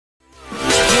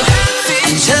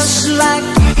just like.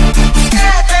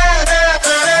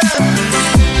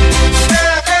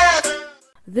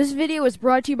 This video is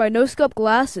brought to you by No Scope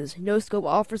Glasses. No Scope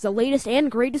offers the latest and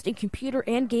greatest in computer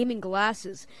and gaming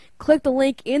glasses. Click the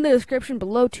link in the description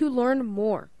below to learn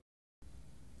more.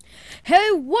 Hey,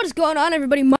 what is going on,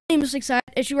 everybody? My name is Excited,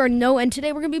 as you already know, and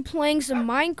today we're going to be playing some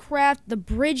Minecraft The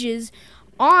Bridges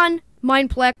on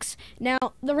Mineplex. Now,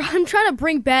 I'm trying to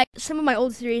bring back some of my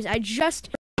old series. I just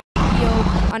made a video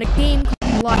on a game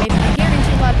called Live. I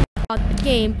guarantee a lot of people about the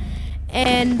game.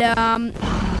 And,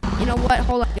 you know what?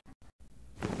 Hold on.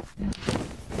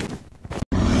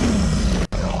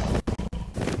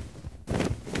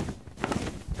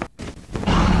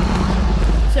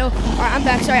 So, alright, I'm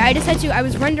back. Sorry, I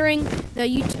was rendering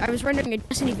a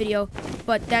Destiny video,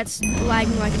 but that's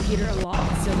lagging my computer a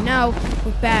lot. So now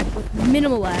we're back with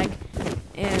minimal lag.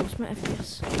 And what's my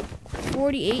FPS?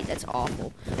 48. That's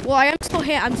awful. Well, I'm still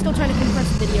trying to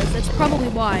compress the videos. That's probably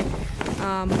why. You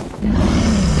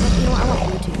know what? I want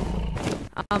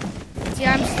YouTube. See,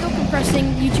 I'm still compressing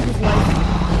YouTube with life,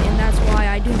 and that's why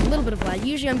I do a little bit of lag.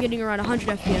 Usually I'm getting around 100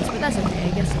 FPS, but that's okay.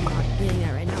 I guess I'm not getting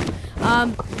that right now.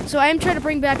 So I am trying to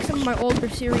bring back some of my older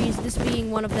series, this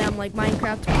being one of them, like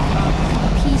Minecraft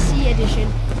PC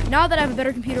edition. Now that I have a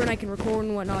better computer and I can record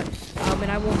and whatnot,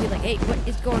 and I won't be like, hey, what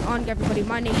is going on, everybody?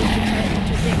 My name is Excited,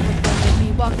 to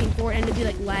be walking forward and to be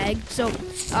like lag. So,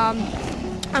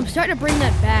 I'm starting to bring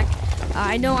that back.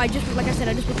 I know like I said,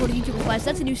 I just recorded YouTube with Live.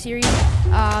 That's a new series.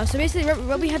 So basically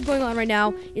what we have going on right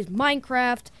now is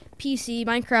Minecraft, PC,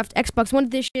 Minecraft, Xbox One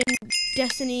Edition,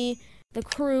 Destiny, The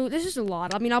Crew. This is a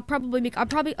lot. I mean, I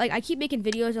keep making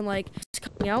videos and like it's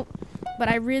coming out, but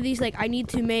I really I need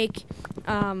to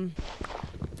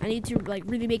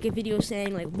really make a video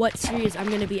saying like what series I'm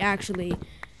gonna be actually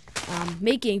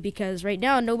making, because right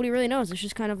now nobody really knows. It's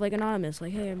just kind of like anonymous,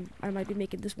 like, hey, I might be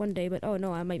making this one day, but oh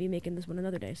no, I might be making this one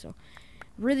another day. So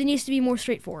really needs to be more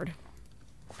straightforward.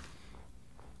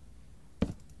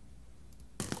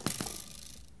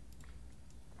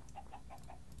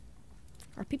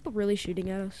 Are people really shooting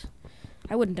at us?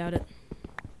 I wouldn't doubt it.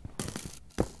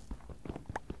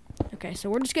 Okay, so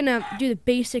we're just gonna do the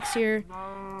basics here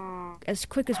as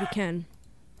quick as we can.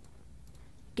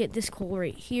 Get this coal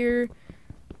right here.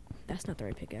 That's not the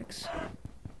right pickaxe.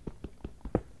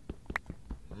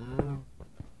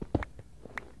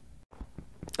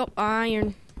 Oh,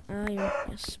 iron. Iron.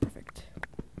 Yes, perfect.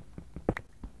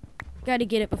 Gotta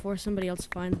get it before somebody else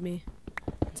finds me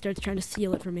and starts trying to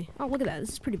steal it from me. Oh, look at that. This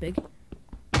is pretty big.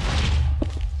 Look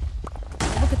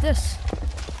at this.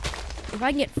 If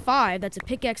I can get 5, that's a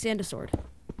pickaxe and a sword.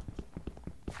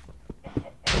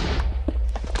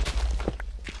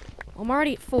 I'm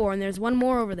already at 4, and there's one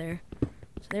more over there.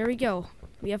 So there we go.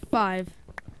 We have 5.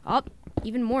 Up,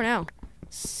 even more now.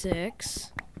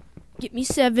 6. Get me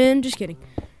 7. Just kidding.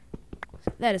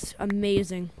 That is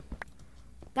amazing.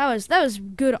 That was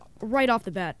good right off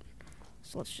the bat.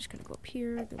 So let's just kind of go up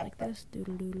here, go like this.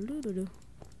 Doodle doodle doodle doodle.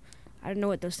 I don't know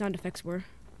what those sound effects were.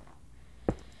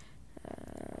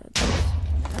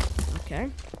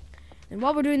 Okay. And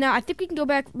while we're doing that, I think we can go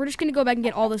back. We're just gonna go back and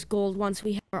get all this gold once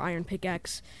we have our iron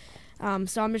pickaxe.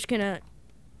 So I'm just gonna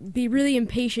be really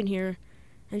impatient here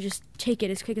and just take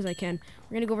it as quick as I can.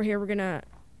 We're gonna go over here. We're gonna.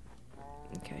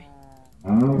 Okay.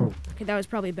 Okay, that was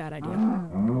probably a bad idea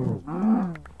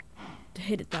to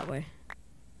hit it that way.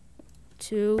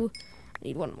 2.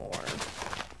 Need one more.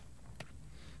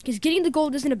 Because getting the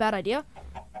gold isn't a bad idea.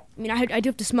 I mean, I do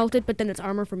have to smelt it, but then it's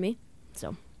armor for me.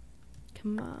 So,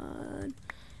 come on.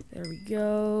 There we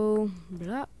go.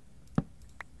 Blah.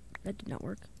 That did not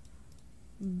work.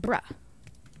 Bruh.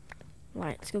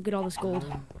 Alright, let's go get all this gold.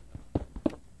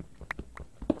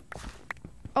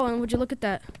 Oh, and would you look at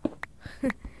that?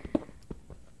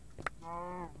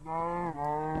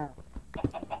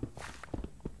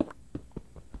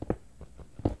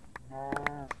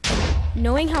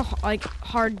 Knowing how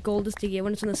hard gold is to get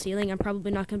when it's on the ceiling, I'm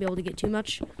probably not gonna be able to get too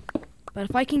much. But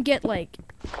if I can get I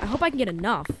hope I can get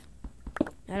enough.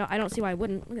 I don't see why I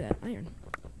wouldn't. Look at that iron.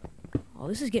 Oh,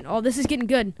 this is getting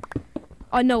good.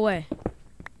 Oh, no way.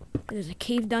 There's a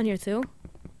cave down here too.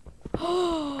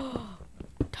 Oh,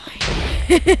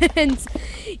 diamonds.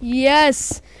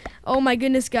 Yes. Oh my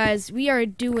goodness, guys, we are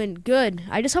doing good.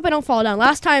 I just hope I don't fall down.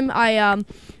 Last time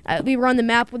we were on the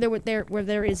map where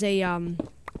there is a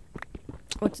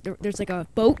there's like a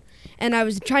boat, and I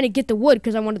was trying to get the wood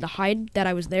because I wanted to hide that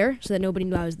I was there so that nobody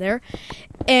knew I was there.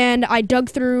 And I dug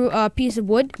through a piece of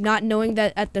wood, not knowing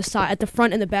that at the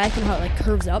front and the back, and how it like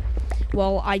curves up.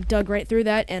 Well, I dug right through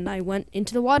that, and I went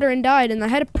into the water and died. And I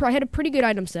had a pretty good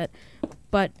item set,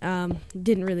 but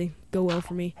didn't really go well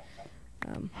for me.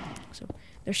 So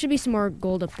There should be some more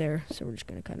gold up there, so we're just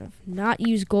gonna kind of not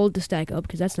use gold to stack up,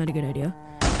 because that's not a good idea.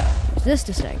 Use this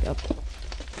to stack up.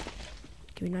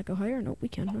 Can we not go higher? Nope, we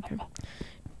can. Okay.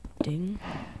 Ding.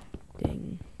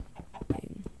 Ding.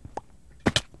 Ding.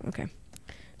 Okay.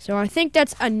 So I think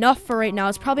that's enough for right now.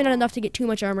 It's probably not enough to get too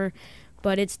much armor,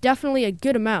 but it's definitely a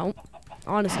good amount,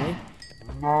 honestly.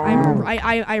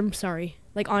 I'm sorry.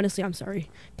 Like, honestly, I'm sorry,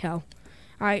 Cal.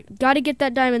 Alright, gotta get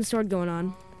that diamond sword going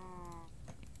on.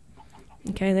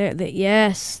 Okay,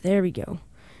 yes, there we go.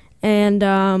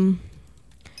 And,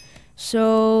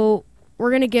 so,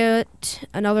 we're gonna get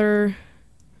another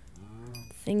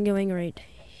thing going right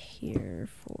here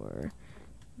for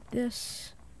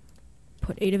this.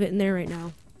 Put 8 of it in there right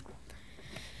now.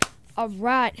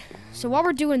 Alright, so while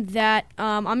we're doing that,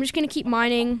 I'm just gonna keep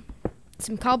mining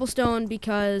some cobblestone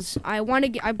because I want to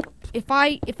get. If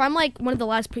I'm like one of the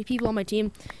last people on my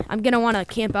team, I'm gonna want to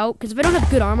camp out because if I don't have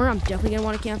good armor, I'm definitely gonna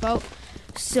want to camp out.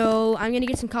 So I'm gonna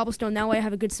get some cobblestone. That way I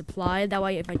have a good supply. That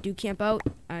way if I do camp out,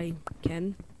 I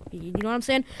can. You know what I'm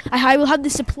saying? I will have the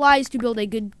supplies to build a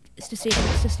good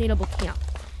sustainable camp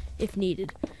if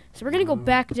needed. So we're gonna go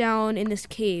back down in this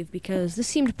cave because this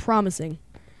seemed promising.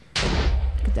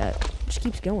 Look at that. It just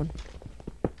keeps going.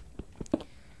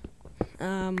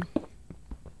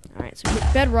 Alright, so we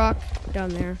hit bedrock down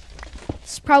there.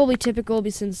 It's probably typical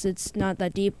since it's not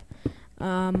that deep.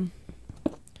 I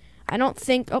don't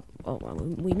think... Oh, well,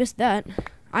 we missed that.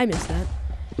 I missed that.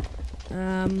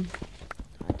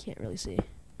 I can't really see.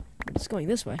 It's going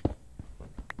this way.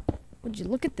 Would you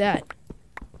look at that?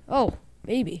 Oh,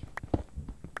 baby.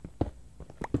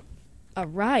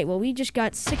 Alright, well, we just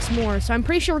got 6 more. So I'm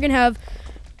pretty sure we're going to have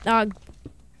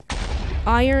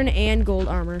iron and gold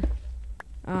armor.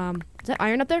 Is that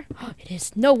iron up there? Oh, it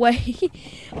is. No way.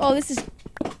 Oh, this is...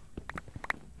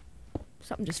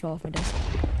 Something just fell off my desk.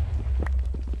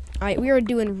 Alright, we are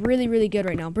doing really, really good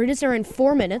right now. Bridges are in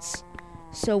 4 minutes,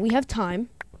 so we have time.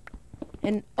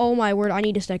 And, oh my word, I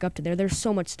need to stack up to there. There's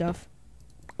so much stuff.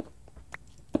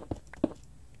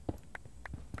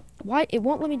 Why? It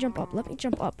won't let me jump up. Let me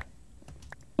jump up.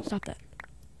 Stop that.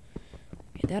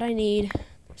 Okay, that I need.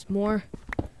 There's more.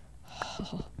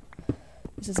 Oh,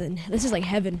 this is like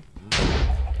heaven.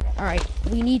 Alright,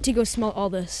 we need to go smelt all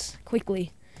this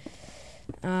quickly.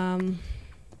 So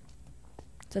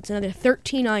that's another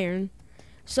 13 iron.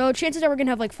 So chances are we're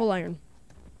gonna have like full iron.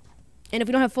 And if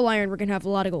we don't have full iron, we're gonna have a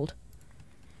lot of gold.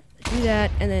 Do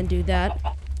that and then do that.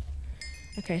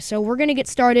 Okay, so we're gonna get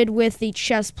started with the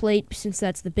chest plate since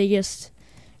that's the biggest,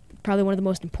 probably one of the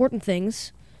most important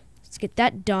things. Let's get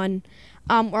that done.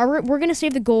 We're gonna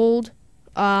save the gold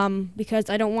because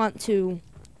I don't want to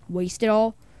waste it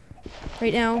all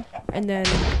right now. And then,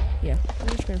 yeah, I'm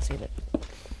just gonna save it.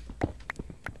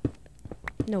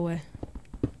 No way.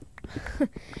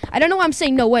 I don't know why I'm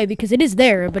saying no way because it is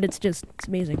there, but it's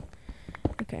amazing.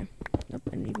 Okay. Nope,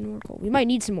 I need even more coal. We might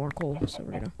need some more coal, so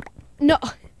we're gonna... No!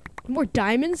 More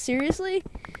diamonds? Seriously?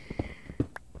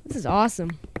 This is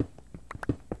awesome.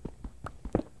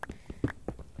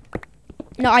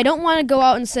 No, I don't want to go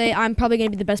out and say I'm probably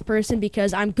going to be the best person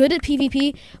because I'm good at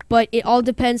PvP, but it all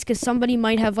depends because somebody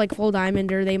might have like full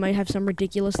diamond or they might have some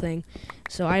ridiculous thing.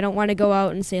 So I don't want to go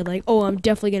out and say like, oh, I'm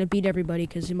definitely going to beat everybody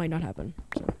because it might not happen.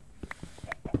 So.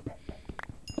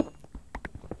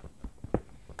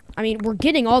 I mean, we're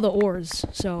getting all the ores,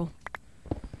 so...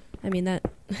 I mean, that...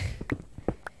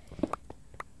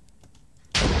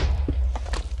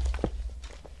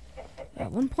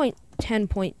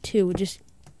 1.10.2 just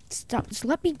stop. Just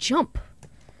let me jump.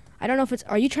 I don't know if it's...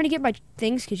 Are you trying to get my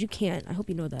things? Because you can't. I hope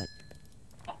you know that.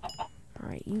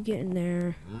 Alright, you get in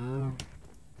there.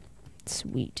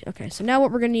 Sweet. Okay, so now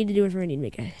what we're going to need to do is we're going to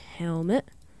need to make a helmet.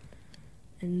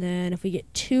 And then if we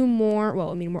get 2 more... Well,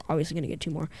 I mean, we're obviously going to get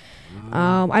 2 more.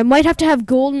 I might have to have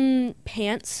golden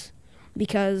pants.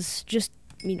 Because just...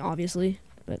 I mean, obviously.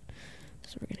 But...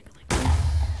 So we're going to go like this.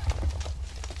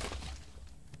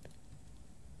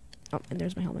 Oh, and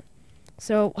there's my helmet.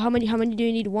 So how many do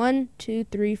you need? 1, 2,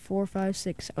 3, 4, 5,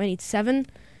 6. Oh, I need 7.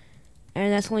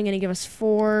 And that's only going to give us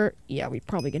 4. Yeah, we're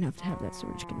probably going to have that, so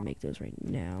we're just going to make those right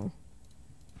now.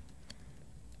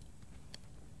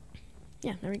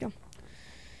 Yeah, there we go.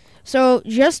 So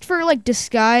just for like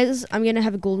disguise, I'm going to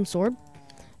have a golden sword.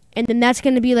 And then that's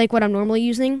going to be like what I'm normally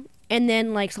using. And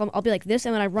then like, so I'll be like this,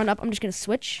 and when I run up, I'm just going to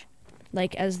switch.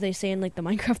 Like as they say in like the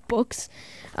Minecraft books.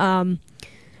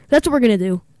 That's what we're going to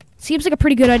do. Seems like a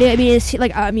pretty good idea.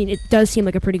 I mean, it does seem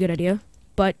like a pretty good idea,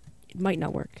 but it might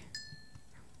not work.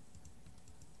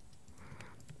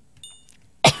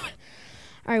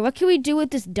 Alright, what can we do with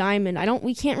this diamond?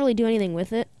 We can't really do anything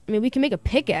with it. I mean, we can make a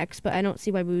pickaxe, but I don't see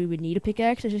why we would need a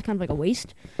pickaxe. It's just kind of like a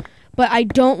waste. But I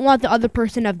don't want the other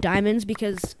person to have diamonds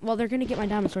because, well, they're gonna get my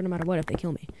diamond sword no matter what if they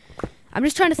kill me. I'm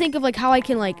just trying to think of like how I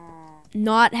can like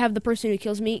not have the person who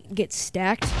kills me get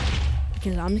stacked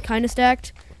because I'm kind of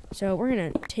stacked. So we're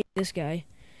gonna take this guy.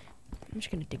 I'm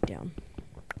just gonna dig down.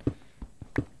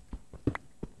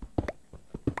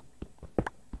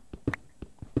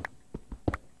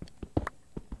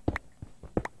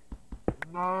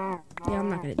 Yeah, I'm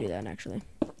not gonna do that actually.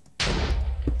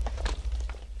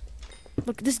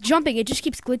 Look, this jumping, it just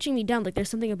keeps glitching me down like there's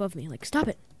something above me. Like, stop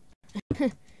it.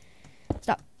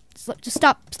 Stop. Just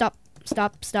stop. Stop.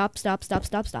 Stop. Stop. Stop. Stop.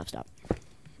 Stop. Stop. Stop.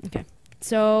 Okay.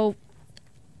 So,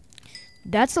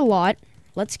 that's a lot.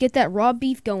 Let's get that raw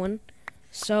beef going.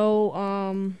 So,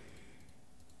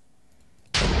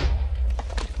 kind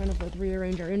of like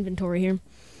rearrange our inventory here.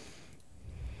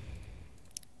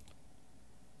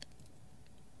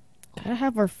 Gotta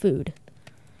have our food.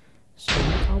 So,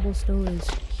 cobblestone is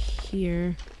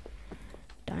here.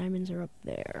 Diamonds are up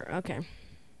there. Okay.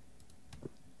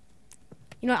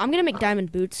 You know what? I'm gonna make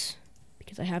diamond boots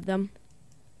because I have them.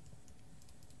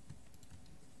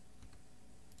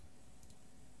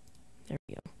 There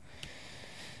we go.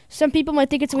 Some people might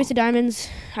think it's a waste of diamonds.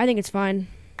 I think it's fine.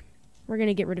 We're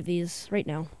gonna get rid of these right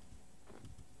now.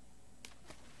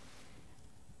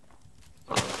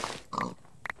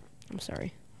 I'm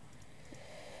sorry.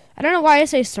 I don't know why I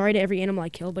say sorry to every animal I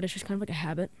kill, but it's just kind of like a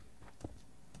habit.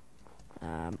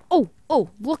 Oh,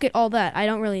 look at all that. I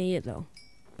don't really need it, though.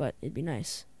 But it'd be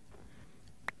nice.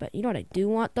 But you know what I do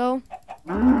want, though?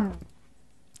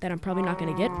 That I'm probably not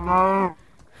going to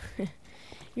get?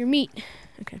 Your meat.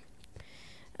 Okay.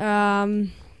 Let's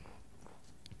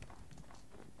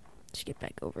get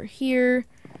back over here.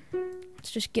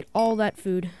 Let's just get all that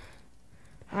food.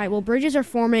 Alright, well, bridges are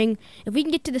forming. If we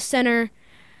can get to the center,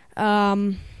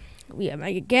 we're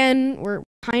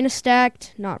kind of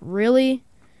stacked. Not really.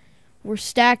 We're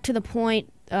stacked to the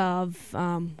point of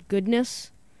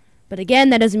goodness. But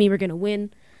again, that doesn't mean we're going to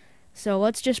win. So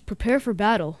let's just prepare for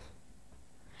battle.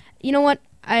 You know what?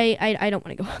 I don't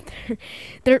want to go out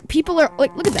there. People are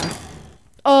like, look at that.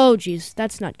 Oh, jeez,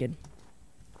 that's not good.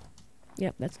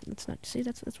 Yep, that's not. See,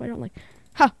 that's why I don't like.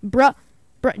 Ha, bruh.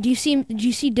 Do you see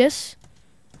this?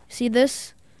 See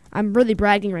this? I'm really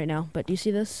bragging right now, but do you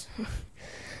see this?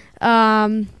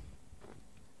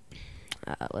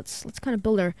 Let's kind of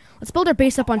build our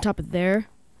base up on top of there.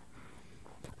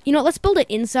 You know, let's build it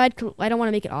inside. I don't want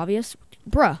to make it obvious.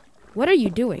 Bruh, what are you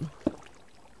doing?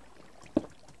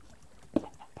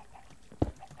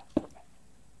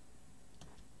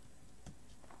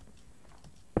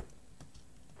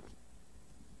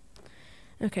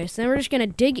 Okay, so then we're just gonna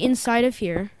dig inside of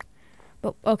here.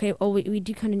 But okay, we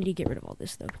do kind of need to get rid of all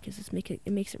this though because it makes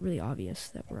it really obvious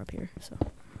that we're up here. So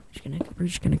we're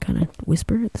just gonna kind of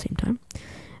whisper at the same time,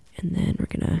 and then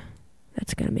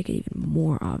that's gonna make it even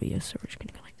more obvious. So we're just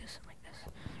gonna go like this, like this.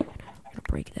 We're gonna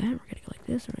break that. We're gonna go like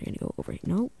this. And we're gonna go over here.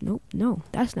 No,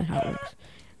 that's not how it works.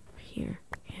 Here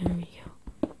we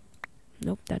go.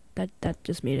 Nope, that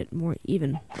just made it more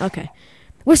even. Okay,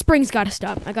 whispering's gotta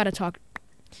stop. I gotta talk.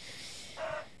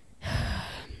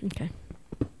 Okay.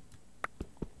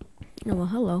 Oh, well,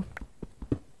 hello.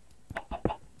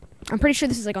 I'm pretty sure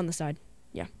this is like on the side.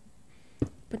 Yeah.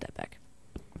 Put that back.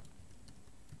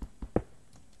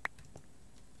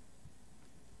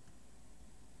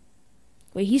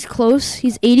 Wait, he's close.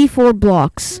 He's 84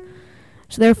 blocks.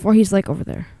 So therefore he's like over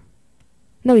there.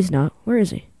 No, he's not. Where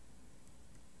is he?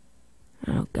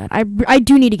 Oh, God. I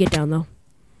do need to get down, though.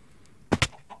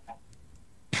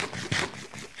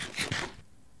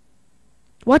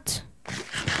 What?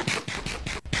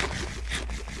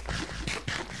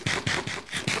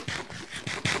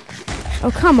 Oh,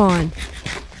 come on.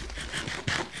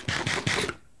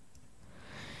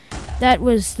 That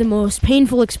was the most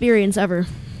painful experience ever.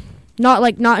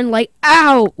 Not in like,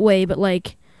 ow way, but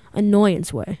like,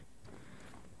 annoyance way.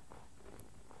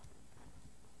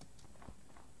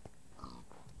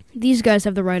 These guys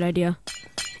have the right idea.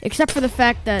 Except for the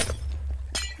fact that...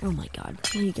 Oh my god.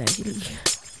 What are you guys...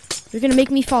 You're gonna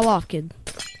make me fall off, kid.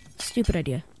 Stupid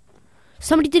idea.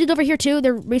 Somebody did it over here, too.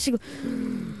 They're basically...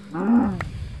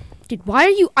 Dude, why are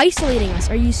you isolating us?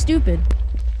 Are you stupid?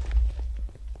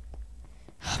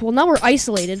 Well, now we're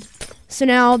isolated. So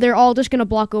now they're all just gonna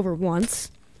block over once.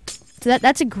 So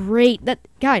that's a great...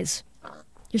 Guys,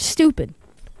 you're stupid.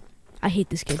 I hate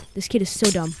this kid. This kid is so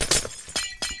dumb.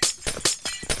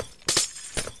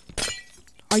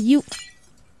 Are you...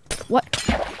 What?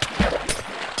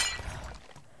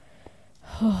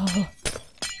 Oh.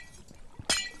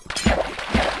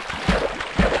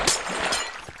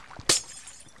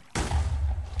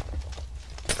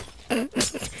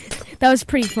 That was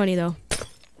pretty funny, though.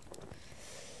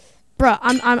 Bruh,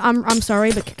 I'm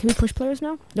sorry, but can we push players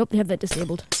now? Nope, they have that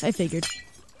disabled. I figured.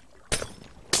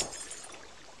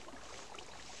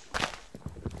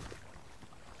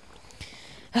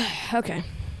 Okay.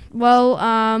 Well,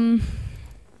 oh,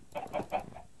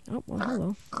 well,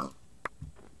 hello.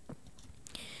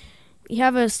 We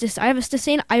have a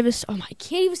oh my, I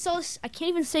can't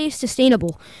even say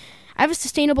sustainable. I have a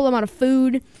sustainable amount of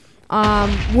food.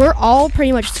 We're all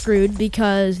pretty much screwed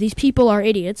because these people are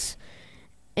idiots.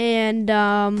 And,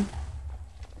 now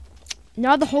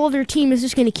the whole of their team is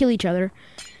just gonna kill each other.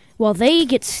 While they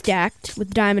get stacked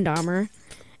with diamond armor.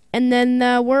 And then,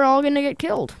 we're all gonna get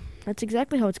killed. That's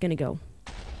exactly how it's gonna go.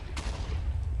 I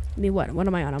mean, what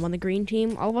am I on? I'm on the green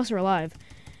team. All of us are alive.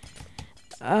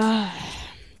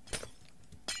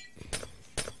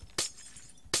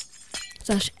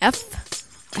 Slash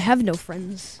F. I have no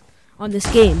friends on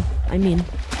this game. I mean,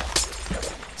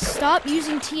 stop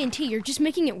using TNT. You're just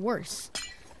making it worse.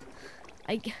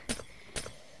 I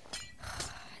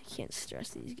can't stress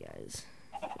these guys.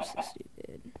 They're so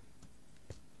stupid. I'm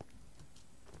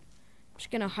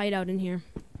just gonna hide out in here.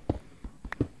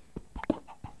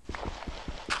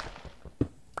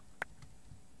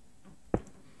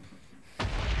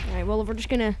 Alright, well, we're just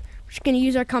gonna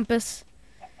use our compass.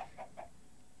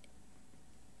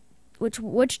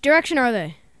 Which direction are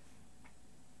they?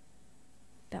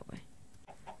 That way.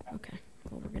 Okay.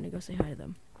 Well, we're gonna go say hi to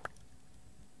them.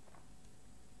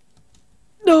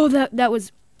 No, that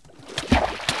was. I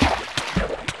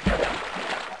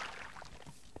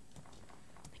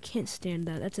can't stand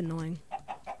that. That's annoying.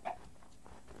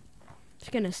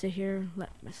 Just gonna sit here, let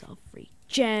myself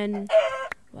regen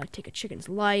while I take a chicken's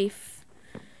life,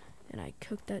 and I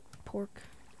cook that pork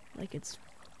like it's.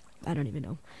 I don't even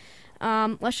know.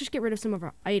 Let's just get rid of some of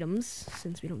our items,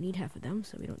 since we don't need half of them,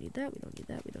 so we don't need that, we don't need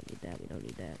that, we don't need that, we don't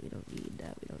need that, we don't need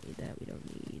that, we don't need that, we don't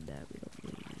need that, we don't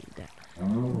need that,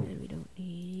 and we don't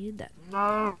need that.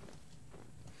 No.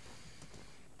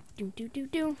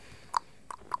 Do.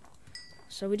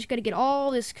 So we just gotta get all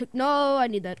this cooked. No, I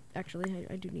need that, actually,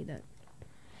 I do need that.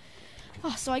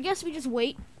 Oh, so I guess we just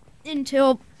wait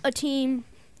until a team,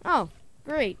 oh,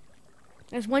 great.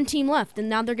 There's one team left, and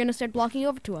now they're gonna start blocking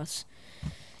over to us.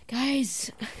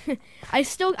 Guys, I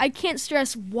can't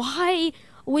stress, why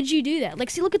would you do that? Like,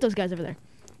 see, look at those guys over there.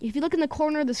 If you look in the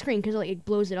corner of the screen, because like, it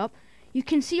blows it up, you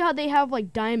can see how they have,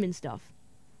 like, diamond stuff.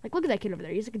 Like, look at that kid over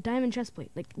there. He's like a diamond chest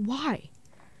plate. Like, why?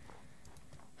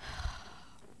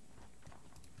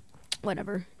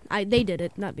 Whatever. They did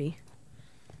it, not me.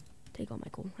 Take all my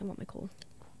coal. I want my coal.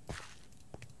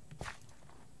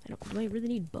 Do I really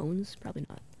need bones? Probably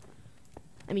not.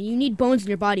 I mean, you need bones in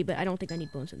your body, but I don't think I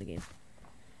need bones in the game.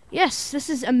 Yes, this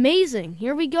is amazing.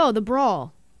 Here we go, the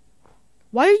brawl.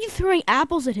 Why are you throwing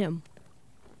apples at him?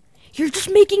 You're just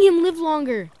making him live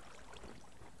longer.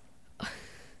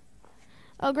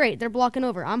 Oh, great, they're blocking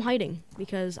over. I'm hiding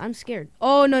because I'm scared.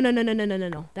 Oh, no.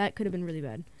 That could have been really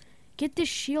bad. Get this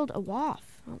shield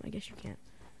off. Oh, I guess you can't.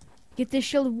 Get this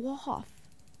shield off.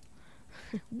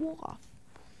 Off.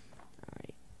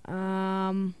 All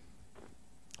right.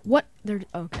 What? They're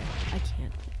okay. I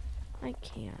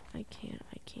can't.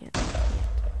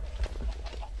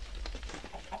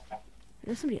 Are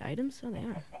there so many items? Oh, they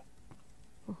are.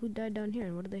 Well, who died down here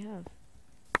and what do they have?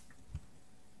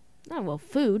 Oh, well,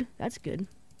 food. That's good.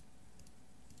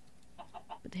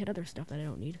 But they had other stuff that I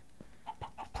don't need.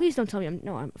 Please don't tell me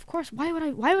I'm of course, why would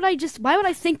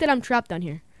I think that I'm trapped down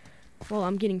here? Well,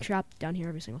 I'm getting trapped down here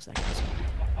every single second.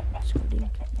 So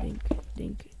dink, dink,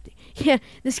 dink, dink. Yeah,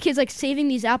 this kid's like saving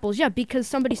these apples. Yeah, because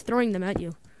somebody's throwing them at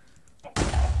you.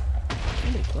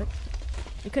 Somebody quit.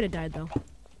 They could have died though.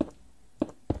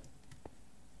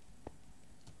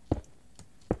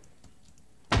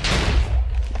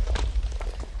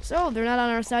 So, they're not on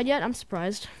our side yet? I'm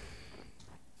surprised.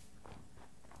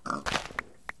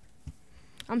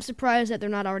 I'm surprised that they're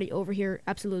not already over here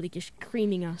absolutely just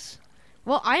creaming us.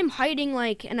 Well, I'm hiding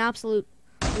like an absolute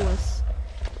wuss.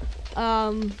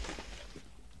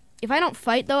 If I don't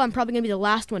fight, though, I'm probably going to be the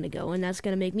last one to go, and that's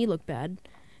going to make me look bad.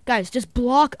 Guys, just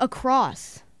block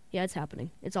across. Yeah, it's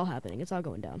happening. It's all happening. It's all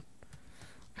going down.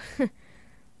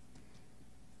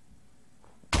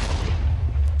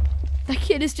 That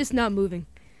kid is just not moving.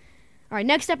 Alright,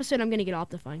 next episode I'm going to get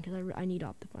Optifine, because I need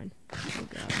Optifine. Oh,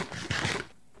 God.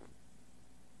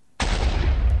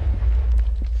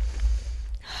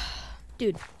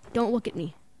 Dude, don't look at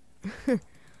me. Oh,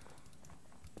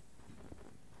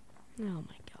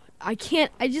 my God. I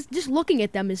can't, just looking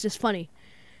at them is just funny.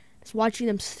 Just watching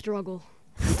them struggle.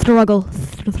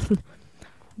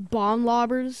 Bomb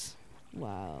lobbers.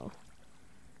 Wow.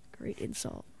 Great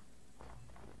insult.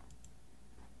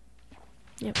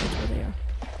 Yep, that's where they are.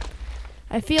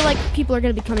 I feel like people are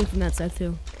gonna be coming from that side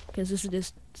too, because this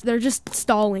is they're just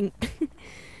stalling.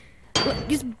 Look,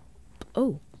 just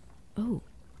oh,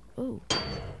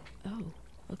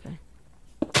 okay.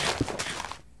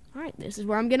 All right, this is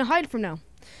where I'm gonna hide from now.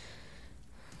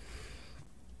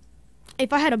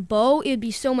 If I had a bow, it'd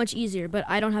be so much easier, but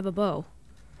I don't have a bow.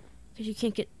 Because you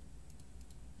can't get...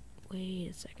 Wait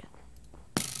a second.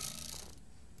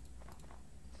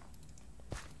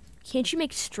 Can't you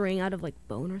make string out of, like,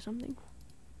 bone or something?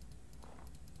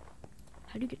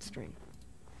 How do you get string?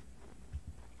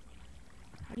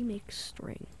 How do you make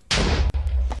string? I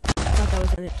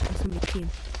thought that was on somebody's team.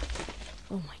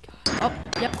 Oh my god.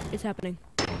 Oh, yep, it's happening.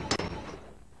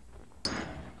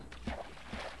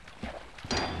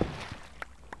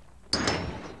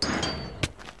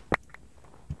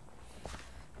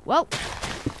 Well,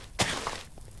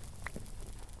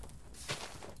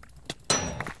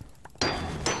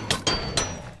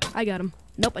 I got him.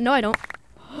 Nope, no I don't.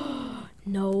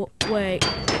 No way.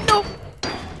 Nope.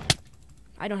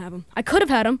 I don't have him. I could have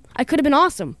had him. I could have been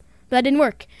awesome. But that didn't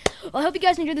work. Well, I hope you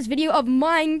guys enjoyed this video of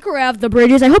Minecraft the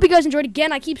Bridges. I hope you guys enjoyed.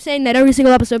 Again, I keep saying that every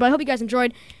single episode, but I hope you guys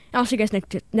enjoyed. And I'll see you guys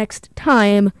next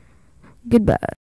time. Goodbye.